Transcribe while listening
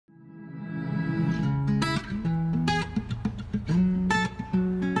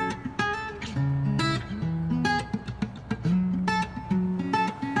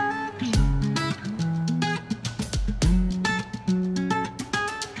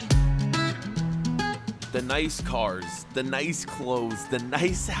The nice cars, the nice clothes, the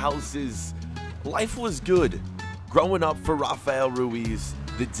nice houses. Life was good. Growing up for Rafael Ruis,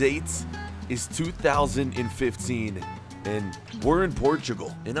 the date is 2015, and we're in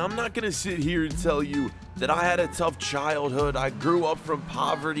Portugal. And I'm not gonna sit here and tell you that I had a tough childhood. I grew up from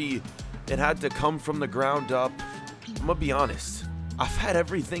poverty and had to come from the ground up. I'm gonna be honest, I've had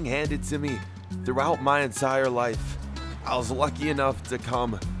everything handed to me throughout my entire life. I was lucky enough to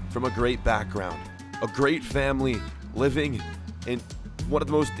come from a great background, a great family, living in one of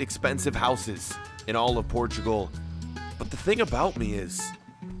the most expensive houses in all of Portugal. But the thing about me is,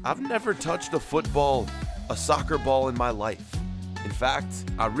 I've never touched a football, a soccer ball in my life. In fact,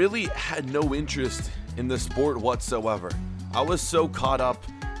 I really had no interest in the sport whatsoever. I was so caught up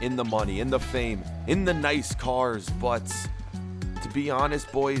in the money, in the fame, in the nice cars, but to be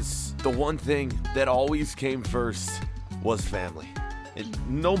honest, boys, the one thing that always came first was family.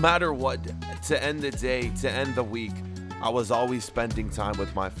 And no matter what, to end the day, to end the week, I was always spending time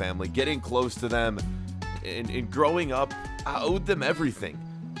with my family, getting close to them, and growing up, I owed them everything.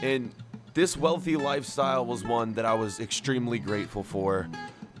 And this wealthy lifestyle was one that I was extremely grateful for.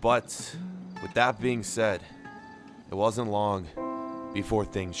 But with that being said, it wasn't long before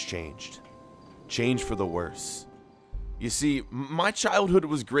things changed. Changed for the worse. You see, my childhood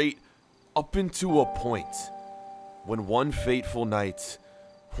was great up until a point when one fateful night,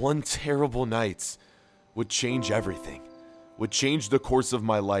 one terrible night, would change everything. Would change the course of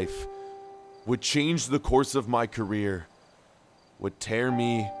my life. Would change the course of my career. Would tear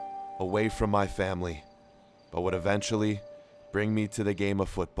me away from my family, but would eventually bring me to the game of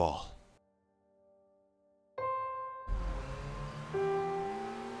football.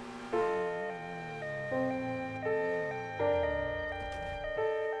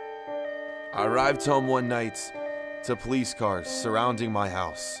 I arrived home one night to police cars surrounding my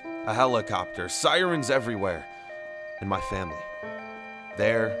house, a helicopter, sirens everywhere, and my family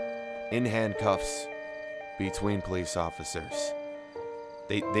there in handcuffs between police officers.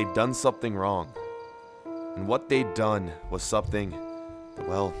 They'd done something wrong, and what they'd done was something,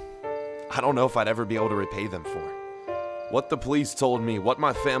 well, I don't know if I'd ever be able to repay them for. What the police told me, what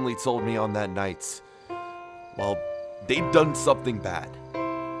my family told me on that night, well, they'd done something bad,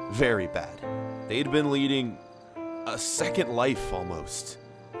 very bad. They'd been leading a second life almost,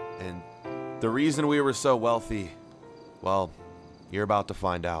 and the reason we were so wealthy, well, you're about to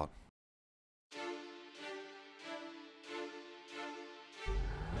find out.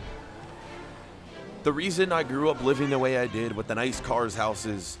 The reason I grew up living the way I did with the nice cars,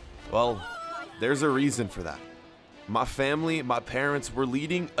 houses, well, there's a reason for that. My family, my parents were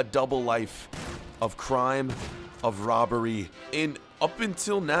leading a double life of crime, of robbery, and up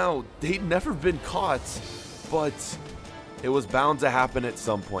until now, they'd never been caught, but it was bound to happen at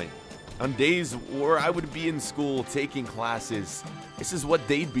some point. On days where I would be in school taking classes, this is what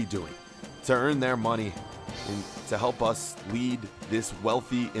they'd be doing to earn their money and to help us lead this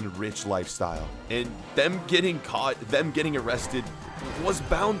wealthy and rich lifestyle. And them getting caught, them getting arrested was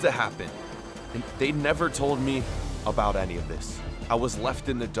bound to happen. And they never told me about any of this. I was left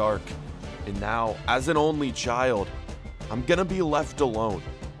in the dark. And now, as an only child, I'm gonna be left alone.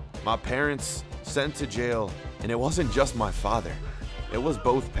 My parents sent to jail, and it wasn't just my father. It was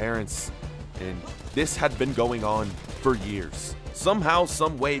both parents, and this had been going on for years. Somehow,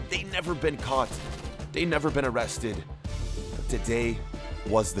 some way, they'd never been caught. They'd never been arrested. But today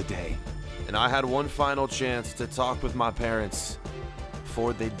was the day. And I had one final chance to talk with my parents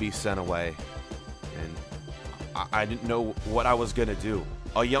before they'd be sent away. And I didn't know what I was gonna do.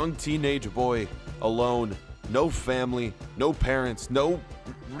 A young teenage boy, alone, no family, no parents, no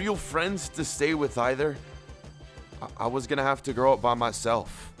real friends to stay with either. I was gonna have to grow up by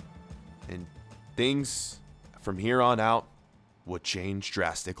myself. And things from here on out would change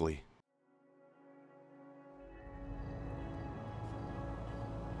drastically.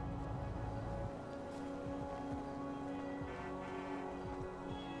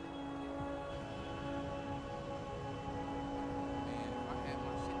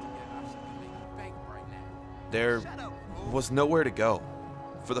 There was nowhere to go.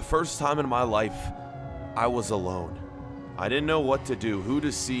 For the first time in my life, I was alone. I didn't know what to do, who to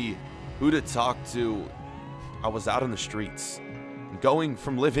see, who to talk to. I was out on the streets, going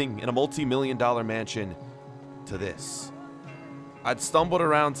from living in a multi-million-dollar mansion to this. I'd stumbled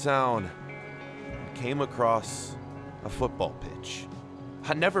around town and came across a football pitch.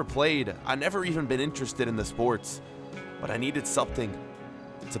 I never played, I never even been interested in the sports, but I needed something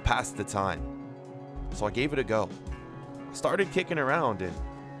to pass the time. So I gave it a go. I started kicking around, and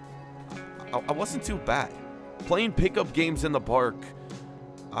I wasn't too bad. Playing pickup games in the park,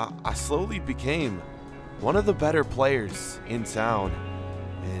 I slowly became one of the better players in town.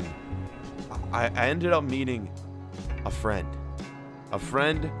 And I ended up meeting a friend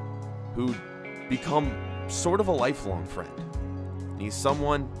who'd become sort of a lifelong friend. He's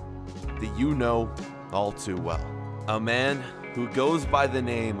someone that you know all too well. A man who goes by the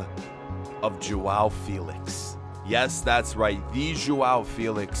name of Joao Felix. Yes, that's right, the Joao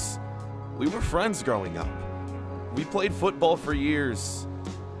Felix. We were friends growing up. We played football for years,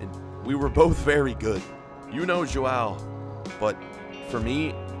 and we were both very good. You know Joao, but for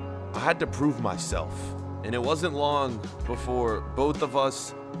me, I had to prove myself. And it wasn't long before both of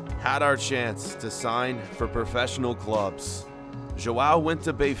us had our chance to sign for professional clubs. Joao went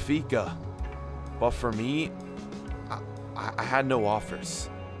to Benfica, but for me, I had no offers.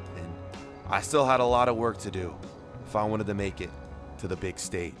 And I still had a lot of work to do if I wanted to make it to the big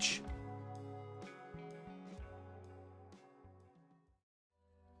stage.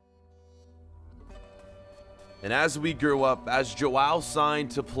 And as we grew up, as Joao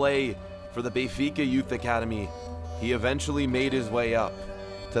signed to play for the Benfica Youth Academy, he eventually made his way up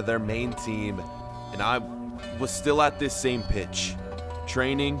to their main team, and I was still at this same pitch,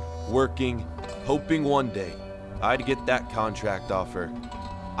 training, working, hoping one day I'd get that contract offer.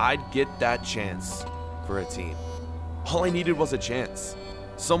 I'd get that chance for a team. All I needed was a chance,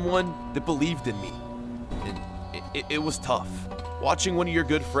 someone that believed in me, and it was tough. Watching one of your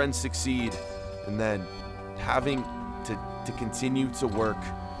good friends succeed, and then having to continue to work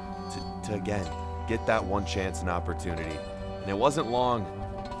to again get that one chance and opportunity. And it wasn't long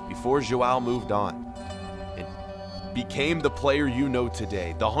before Joao moved on and became the player you know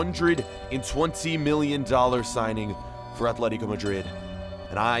today, the $120 million signing for Atletico Madrid.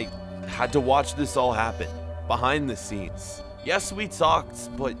 And I had to watch this all happen behind the scenes. Yes, we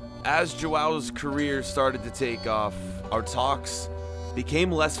talked, but as Joao's career started to take off, our talks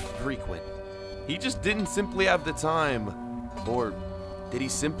became less frequent. He just didn't simply have the time, or did he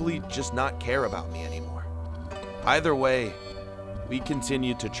simply just not care about me anymore? Either way, we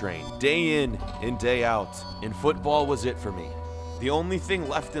continued to train, day in and day out, and football was it for me. The only thing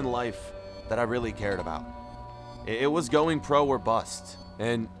left in life that I really cared about. It was going pro or bust,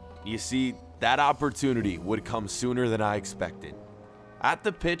 and you see, that opportunity would come sooner than I expected. At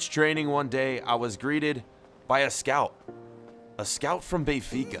the pitch training one day, I was greeted by a scout from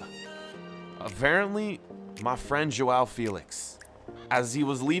Benfica. Apparently, my friend Joao Felix. As he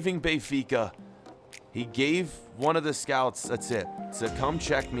was leaving Benfica, he gave one of the scouts a tip to come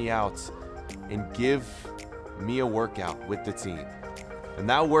check me out and give me a workout with the team. And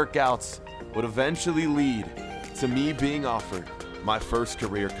that workout would eventually lead to me being offered my first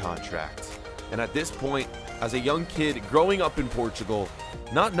career contract. And at this point, as a young kid growing up in Portugal,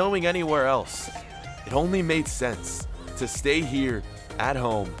 not knowing anywhere else, it only made sense to stay here at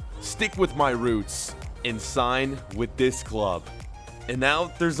home, stick with my roots, and sign with this club. And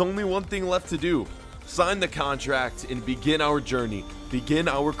now there's only one thing left to do: sign the contract and begin our journey, begin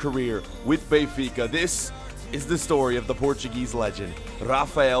our career with Benfica. This is the story of the Portuguese legend,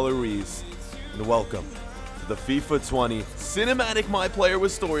 Rafael Ruis. And welcome to the FIFA 20 Cinematic My Player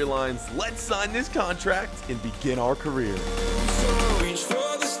with Storylines. Let's sign this contract and begin our career. So reach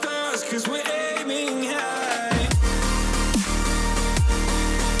for the stars, 'cause we're aiming high.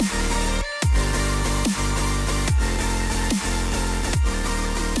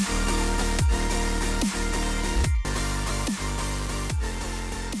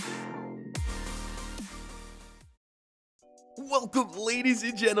 Welcome, ladies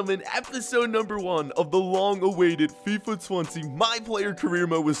and gentlemen, episode number 1 of the long-awaited FIFA 20 My Player Career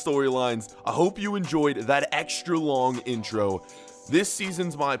Mode with Storylines. I hope you enjoyed that extra long intro. This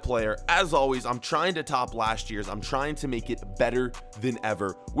season's My Player, as always, I'm trying to top last year's. I'm trying to make it better than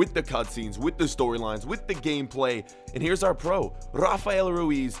ever with the cutscenes, with the storylines, with the gameplay. And here's our pro, Rafael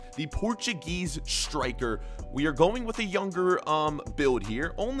Ruis, the Portuguese striker. We are going with a younger build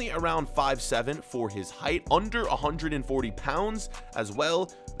here, only around 5'7" for his height, under 140 pounds as well.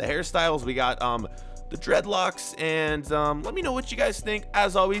 The hairstyles, we got the dreadlocks, and let me know what you guys think.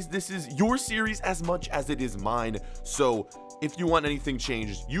 As always, this is your series as much as it is mine, so if you want anything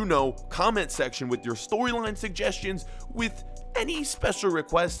changed, you know, comment section with your storyline suggestions, with any special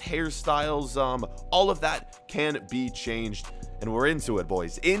requests, hairstyles, all of that can be changed. And we're into it,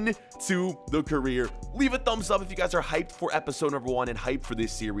 boys. Into the career. Leave a thumbs up if you guys are hyped for episode number 1 and hyped for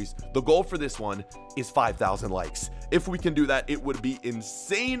this series. The goal for this one is 5,000 likes. If we can do that, it would be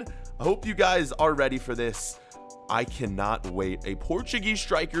insane. I hope you guys are ready for this. I cannot wait. A Portuguese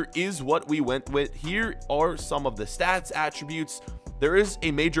striker is what we went with. Here are some of the stats, attributes. There is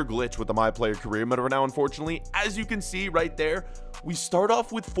a major glitch with the My Player Career Mode right now, unfortunately. As you can see right there, we start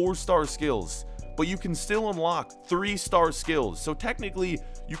off with 4-star skills, but you can still unlock 3-star skills. So technically,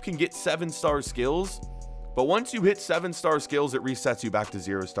 you can get 7-star skills, but once you hit 7-star skills, it resets you back to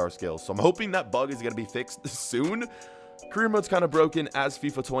 0-star skills. So I'm hoping that bug is going to be fixed soon. Career mode's kind of broken as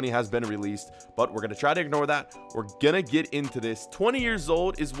FIFA 20 has been released, but we're going to try to ignore that. We're going to get into this. 20 years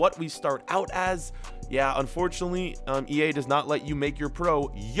old is what we start out as. Yeah, unfortunately, EA does not let you make your pro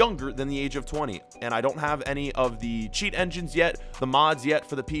younger than the age of 20. And I don't have any of the cheat engines yet, the mods yet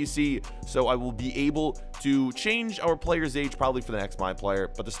for the PC. So I will be able to change our player's age probably for the next My Player.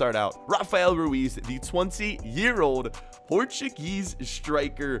 But to start out, Rafael Ruis, the 20-year-old Portuguese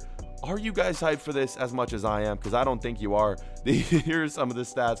striker. Are you guys hyped for this as much as I am? Because I don't think you are. Here's some of the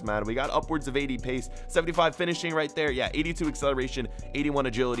stats, man. We got upwards of 80 pace, 75 finishing right there. Yeah, 82 acceleration, 81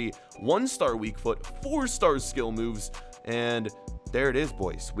 agility, 1-star weak foot, 4-star skill moves, and there it is,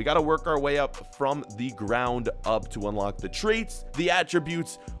 boys. We got to work our way up from the ground up to unlock the traits, the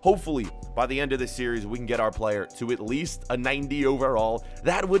attributes. Hopefully, by the end of this series, we can get our player to at least a 90 overall.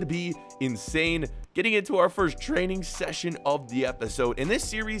 That would be insane. Getting into our first training session of the episode, and this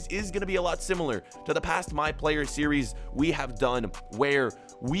series is going to be a lot similar to the past My Player series we have done, where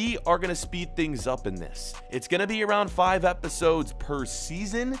we are going to speed things up in this. It's going to be around 5 episodes per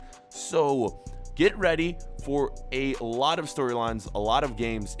season, so get ready for a lot of storylines, a lot of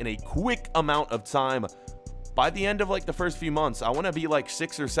games in a quick amount of time. By the end of like the first few months, I want to be like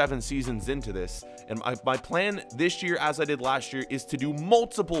 6 or 7 seasons into this. And my plan this year, as I did last year, is to do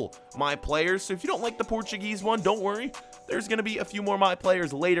multiple My Players. So if you don't like the Portuguese one, don't worry. There's going to be a few more My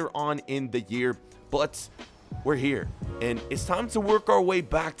Players later on in the year. But we're here. And it's time to work our way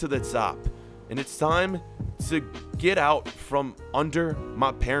back to the top. And it's time to get out from under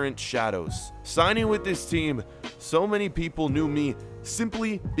my parents' shadows. Signing with this team, so many people knew me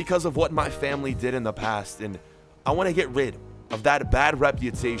simply because of what my family did in the past, and I want to get rid of that bad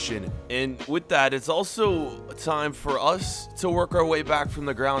reputation. And with that, it's also time for us to work our way back from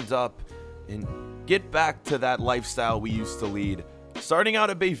the ground up and get back to that lifestyle we used to lead. Starting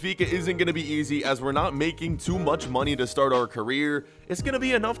out at Benfica isn't going to be easy, as we're not making too much money to start our career. It's going to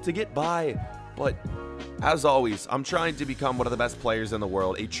be enough to get by, but as always, I'm trying to become one of the best players in the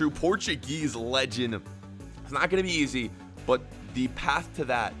world, a true Portuguese legend. It's not going to be easy, but the path to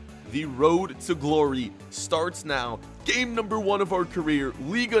that, the road to glory, starts now. Game number 1 of our career,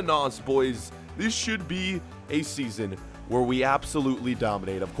 Liga NOS, boys. This should be a season where we absolutely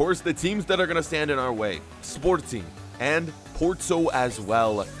dominate. Of course, the teams that are going to stand in our way, Sporting and Porto as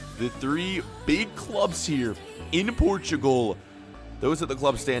well. The 3 big clubs here in Portugal. Those are the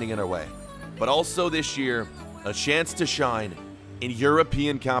clubs standing in our way. But also this year, a chance to shine in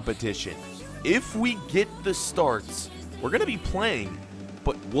European competition. If we get the starts, we're going to be playing,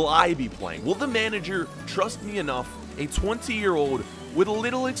 but will I be playing? Will the manager trust me enough, a 20-year-old with a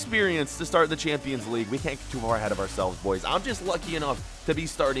little experience, to start the Champions League? We can't get too far ahead of ourselves, boys. I'm just lucky enough to be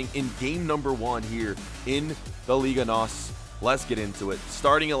starting in game number 1 here in the Liga NOS. Let's get into it.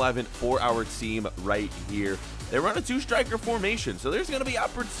 Starting 11 for our team right here. They run a 2-striker formation, so there's going to be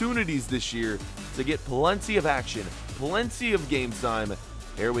opportunities this year to get plenty of action, plenty of game time.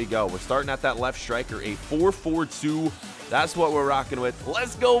 Here we go. We're starting at that left striker, a 4-4-2. That's what we're rocking with.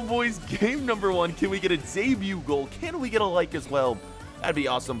 Let's go, boys. Game number 1. Can we get a debut goal? Can we get a like as well? That'd be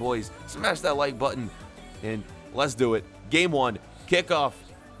awesome, boys. Smash that like button, and let's do it. Game 1, kickoff.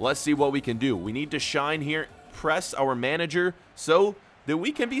 Let's see what we can do. We need to shine here, press our manager so that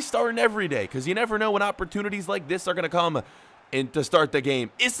we can be starting every day, because you never know when opportunities like this are going to come. And to start the game,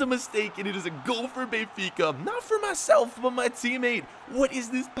 it's a mistake, and it is a goal for Benfica. Not for myself, but my teammate. What is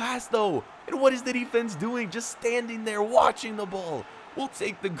this pass, though? And what is the defense doing? Just standing there watching the ball. We'll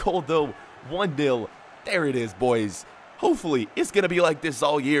take the goal, though. 1-0. There it is, boys. Hopefully, it's going to be like this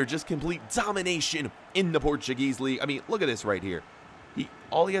all year. Just complete domination in the Portuguese league. I mean, look at this right here.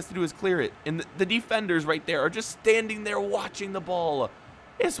 All he has to do is clear it. And the defenders right there are just standing there watching the ball.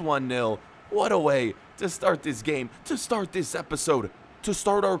 It's 1-0. What a way to start this game, to start this episode, to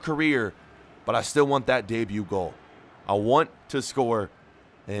start our career. But I still want that debut goal. I want to score.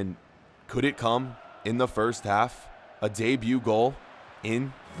 And could it come in the first half? A debut goal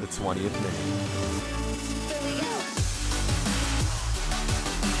in the 20th minute.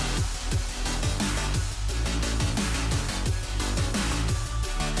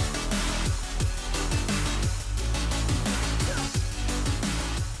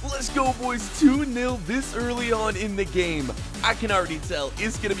 Let's go, boys. 2-0 this early on in the game. I can already tell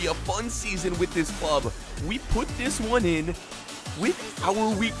it's going to be a fun season with this club. We put this one in with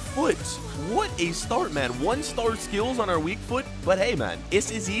our weak foot. What a start, man. 1-star skills on our weak foot. But hey, man,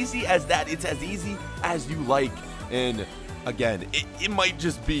 it's as easy as that. It's as easy as you like. And Again, it might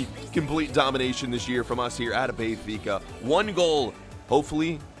just be complete domination this year from us here at Benfica. 1 goal.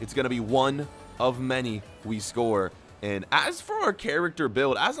 Hopefully, it's going to be one of many we score. And as for our character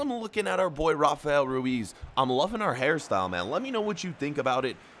build, as I'm looking at our boy Rafael Ruis, I'm loving our hairstyle, man. Let me know what you think about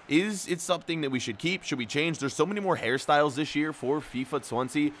it. Is it something that we should keep? Should we change? There's so many more hairstyles this year for FIFA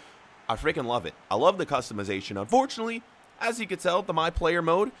 20. I freaking love it. I love the customization. Unfortunately, as you can tell, the My Player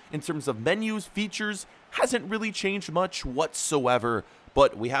mode, in terms of menus, features, hasn't really changed much whatsoever,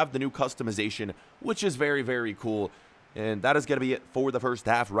 but we have the new customization, which is very, very cool. And that is going to be it for the first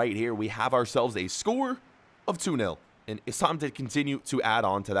half right here. We have ourselves a score of 2-0, and it's time to continue to add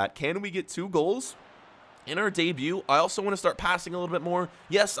on to that. Can we get 2 goals in our debut? I also want to start passing a little bit more.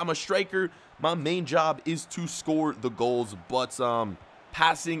 Yes, I'm a striker. My main job is to score the goals, but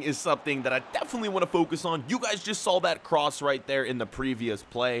passing is something that I definitely want to focus on. You guys just saw that cross right there in the previous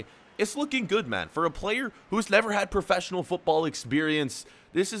play. It's looking good, man. For a player who's never had professional football experience,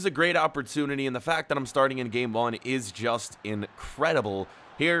 this is a great opportunity, and the fact that I'm starting in game 1 is just incredible.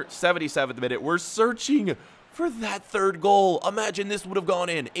 Here, 77th minute, we're searching for that 3rd goal. Imagine this would have gone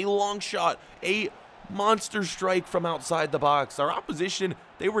in. A long shot, a monster strike from outside the box. Our opposition,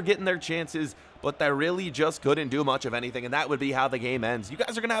 they were getting their chances, but they really just couldn't do much of anything, and that would be how the game ends. You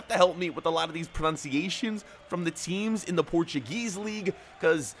guys are going to have to help me with a lot of these pronunciations from the teams in the Portuguese league,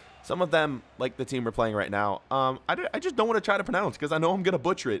 because some of them, like the team we're playing right now, I just don't want to try to pronounce because I know I'm going to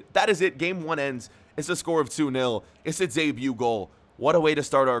butcher it. That is it. Game 1 ends. It's a score of 2-0. It's a debut goal. What a way to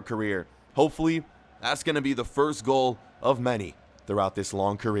start our career. Hopefully, that's going to be the first goal of many throughout this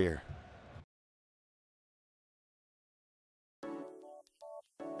long career.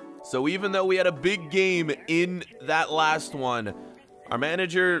 So even though we had a big game in that last one, our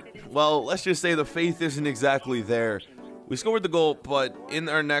manager, well, let's just say the faith isn't exactly there. We scored the goal, but in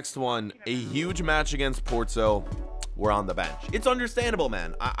our next one, a huge match against Porto, we're on the bench. It's understandable,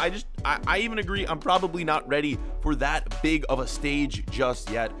 man. I even agree, I'm probably not ready for that big of a stage just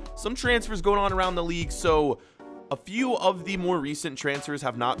yet. Some transfers going on around the league, so a few of the more recent transfers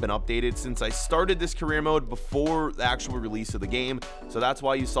have not been updated since I started this career mode before the actual release of the game. So that's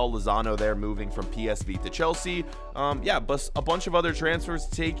why you saw Lozano there moving from PSV to Chelsea. Yeah, but a bunch of other transfers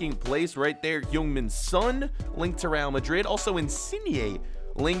taking place right there. Heung-min Son linked to Real Madrid. Also Insigne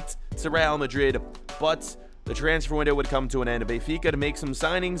linked to Real Madrid. But the transfer window would come to an end. Benfica to make some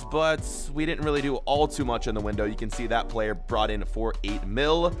signings, but we didn't really do all too much in the window. You can see that player brought in for 8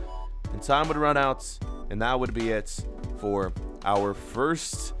 mil. And time would run out, and that would be it for our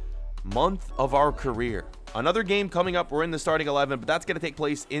first month of our career. Another game coming up. We're in the starting 11, but that's going to take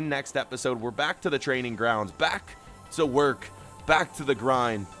place in next episode. We're back to the training grounds, back to work, back to the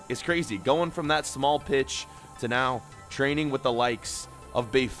grind. It's crazy going from that small pitch to now training with the likes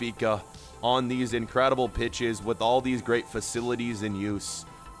of Benfica on these incredible pitches with all these great facilities in use.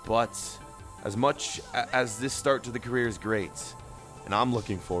 But as much as this start to the career is great, and I'm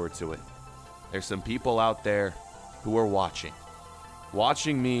looking forward to it, there's some people out there who are watching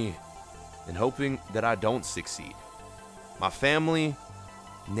me and hoping that I don't succeed. My family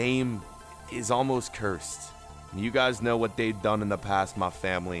name is almost cursed. And you guys know what they've done in the past, my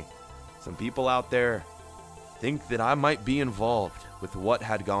family. Some people out there think that I might be involved with what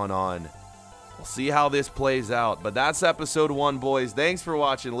had gone on. We'll see how this plays out, but that's episode 1, boys. Thanks for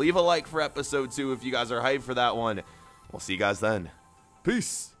watching. Leave a like for episode 2 if you guys are hyped for that one. We'll see you guys then.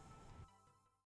 Peace.